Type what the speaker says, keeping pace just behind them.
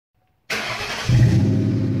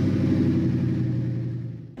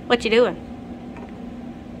What you doing?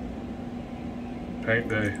 Paint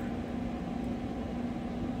day.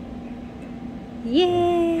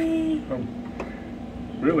 Yay!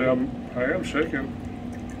 I am shaking.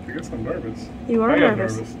 I guess I'm nervous. You are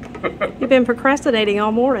nervous. nervous. You've been procrastinating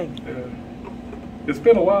all morning. Yeah. It's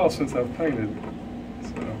been a while since I've painted,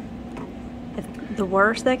 so. The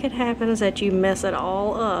worst that could happen is that you mess it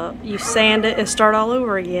all up. You sand it and start all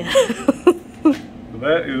over again.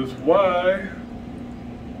 That is why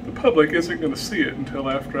the public isn't going to see it until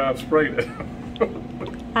after I've sprayed it.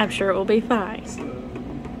 I'm sure it will be fine. So,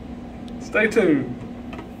 stay tuned.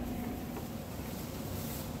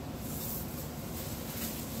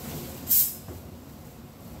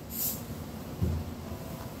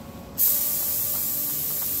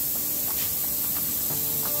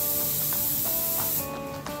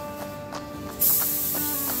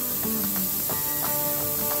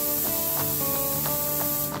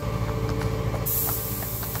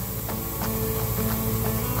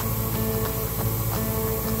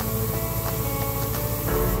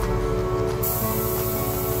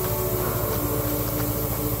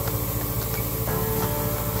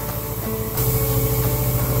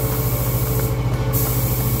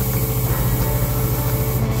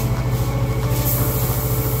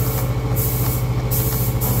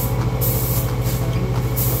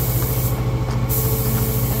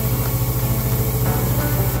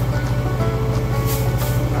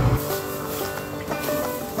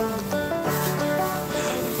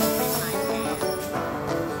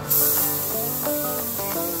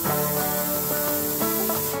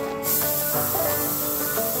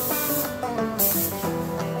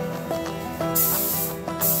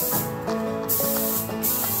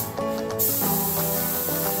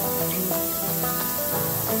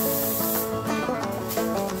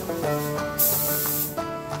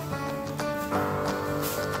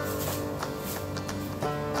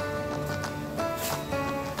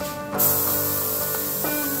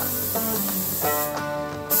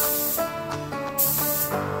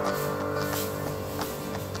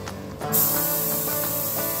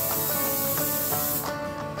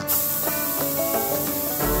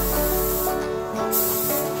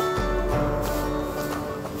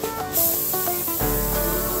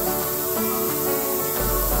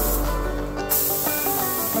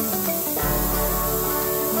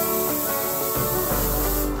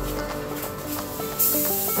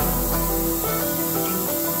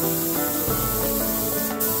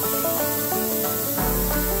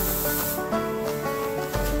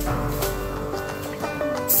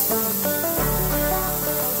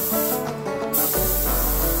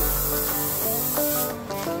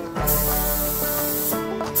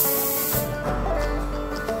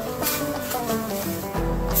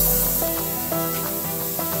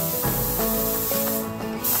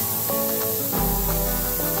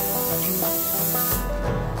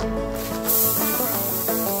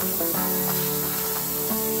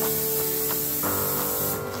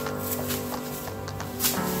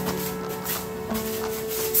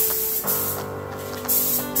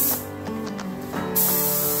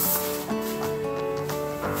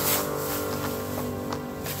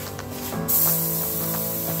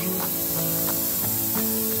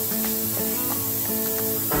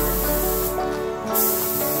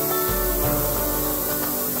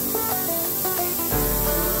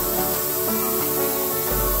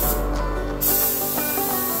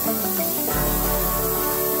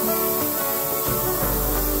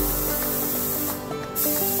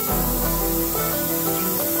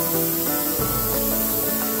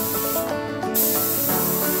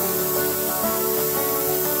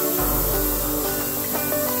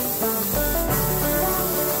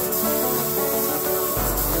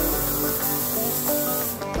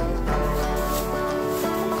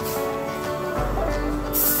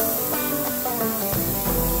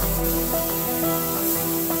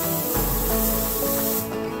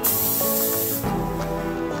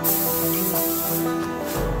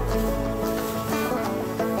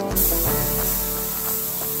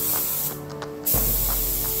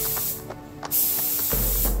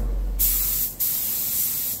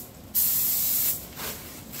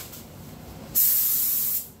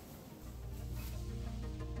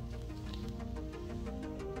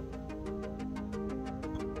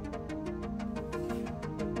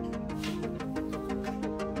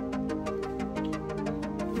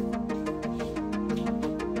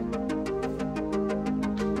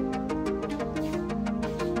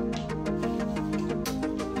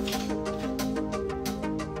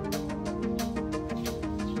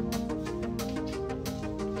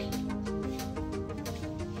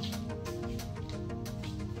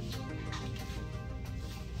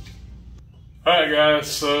 Alright guys,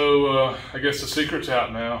 so I guess the secret's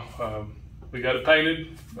out now. We got it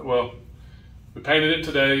painted. Well, we painted it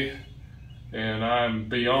today, and I'm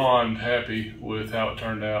beyond happy with how it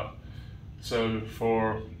turned out. So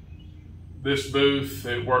for this booth,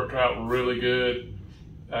 it worked out really good.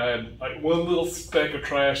 I had like one little speck of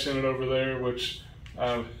trash in it over there, which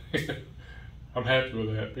I'm happy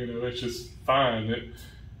with that. You know, it's just fine.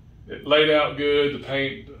 It laid out good. The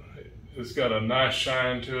paint has got a nice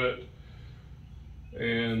shine to it,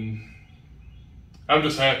 and I'm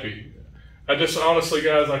just happy. I just honestly,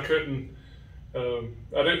 guys, I didn't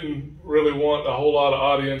really want a whole lot of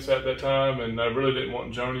audience at that time, and I really didn't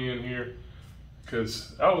want Joni in here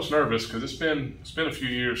because I was nervous because it's been a few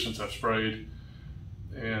years since I've sprayed,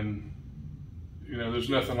 and you know, there's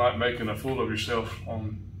nothing like making a fool of yourself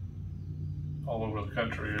all over the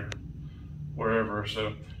country or wherever.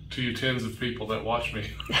 So to you tens of people that watch me.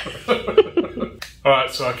 All right,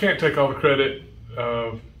 so I can't take all the credit.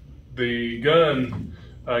 The gun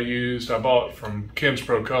I bought from Ken's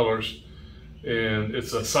Pro Colors, and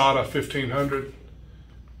it's a SATA 1500.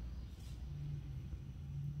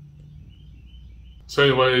 So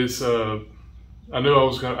anyways, I knew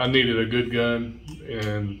I needed a good gun,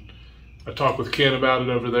 and I talked with Ken about it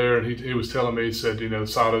over there, and he was telling me, he said, you know,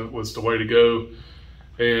 SATA was the way to go,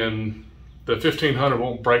 and the 1500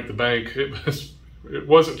 won't break the bank. It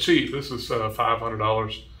wasn't cheap. This was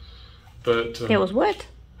 $500, but it was what?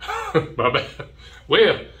 My bad.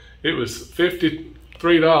 Well, it was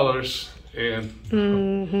 $53, and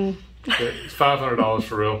it's $500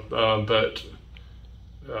 for real. But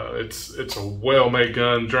it's a well-made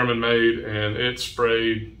gun, German-made, and it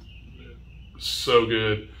sprayed so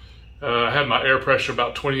good. I had my air pressure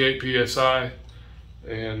about 28 psi,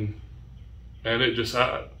 and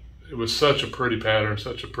it was such a pretty pattern,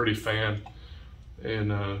 such a pretty fan,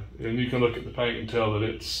 and you can look at the paint and tell that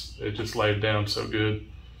it just laid down so good.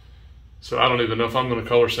 So I don't even know if I'm going to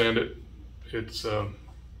color sand it.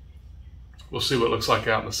 We'll see what it looks like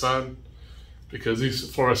out in the sun, because these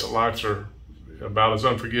fluorescent lights are about as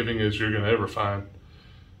unforgiving as you're going to ever find,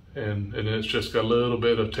 and it's just got a little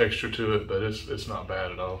bit of texture to it, but it's not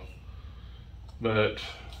bad at all. But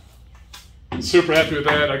super happy with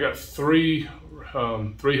that. I got three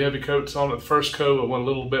heavy coats on it. The first coat I went a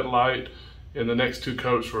little bit light, and the next two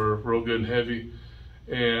coats were real good and heavy.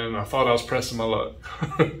 And I thought I was pressing my luck.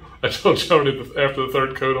 I told Joni after the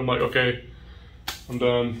third coat, I'm like, okay, I'm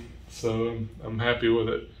done. So I'm happy with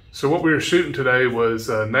it. So what we were shooting today was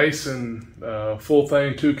Nason full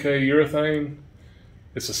thing 2K urethane.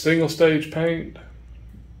 It's a single stage paint,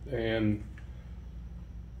 and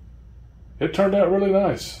it turned out really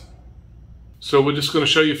nice. So we're just going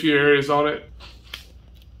to show you a few areas on it.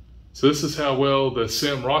 So this is how well the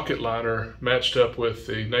Sim rocket liner matched up with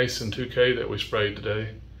the Nason 2K that we sprayed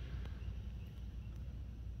today.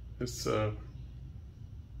 It's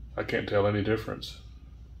I can't tell any difference.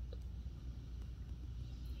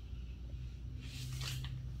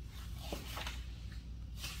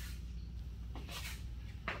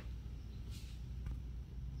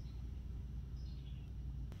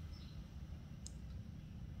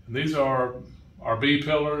 And these are our B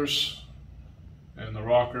pillars and the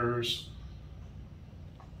rockers.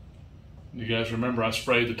 You guys remember I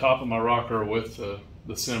sprayed the top of my rocker with the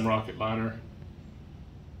Sim rocket liner.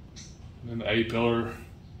 And then the A pillar.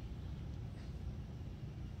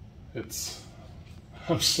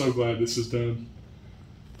 I'm so glad this is done.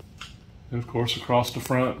 And of course across the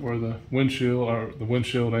front where the windshield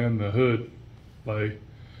and the hood lay.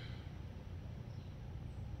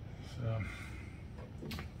 So,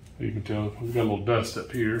 you can tell we've got a little dust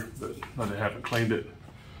up here, but I haven't cleaned it.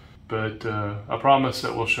 But I promise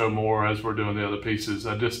that we'll show more as we're doing the other pieces.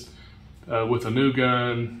 I just, with a new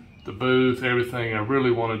gun, the booth, everything, I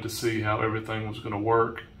really wanted to see how everything was going to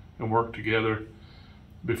work and work together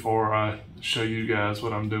before I show you guys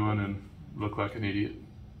what I'm doing and look like an idiot,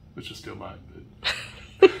 which I still might.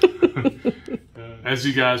 But as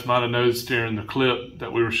you guys might have noticed during the clip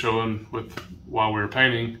that we were showing while we were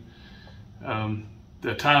painting,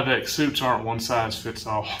 the Tyvek suits aren't one size fits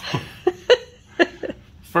all.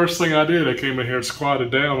 First thing I did, I came in here and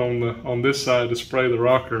squatted down on this side to spray the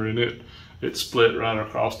rocker, and it split right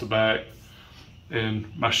across the back.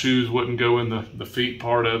 And my shoes wouldn't go in the feet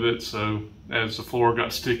part of it, so as the floor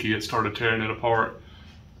got sticky, it started tearing it apart.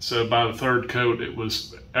 So by the third coat, it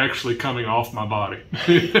was actually coming off my body.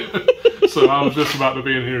 So I was just about to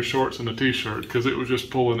be in here in shorts and a t-shirt because it was just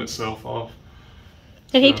pulling itself off.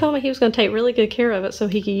 And he told me he was going to take really good care of it so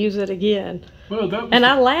he could use it again. Well,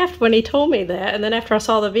 I laughed when he told me that, and then after I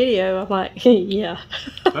saw the video, I'm like, yeah.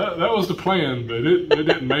 that was the plan, but it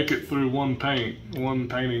didn't make it through one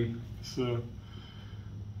painting. So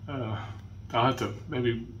I'll have to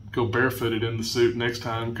maybe go barefooted in the suit next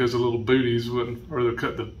time because the little booties wouldn't, or they'll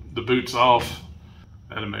cut the boots off.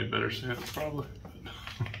 That'd have made better sense probably.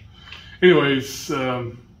 Anyways,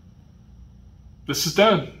 this is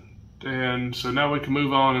done. And so now we can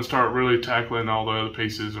move on and start really tackling all the other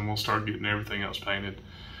pieces, and we'll start getting everything else painted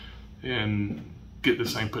and get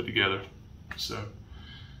this thing put together. So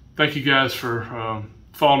thank you guys for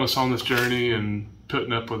following us on this journey and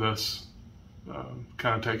putting up with us.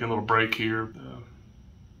 Kind of taking a little break here.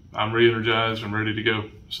 I'm re-energized and ready to go.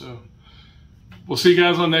 So we'll see you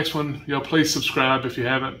guys on the next one. Y'all please subscribe if you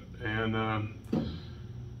haven't, and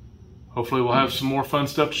hopefully we'll have some more fun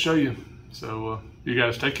stuff to show you. So you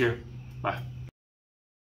guys take care. Bye.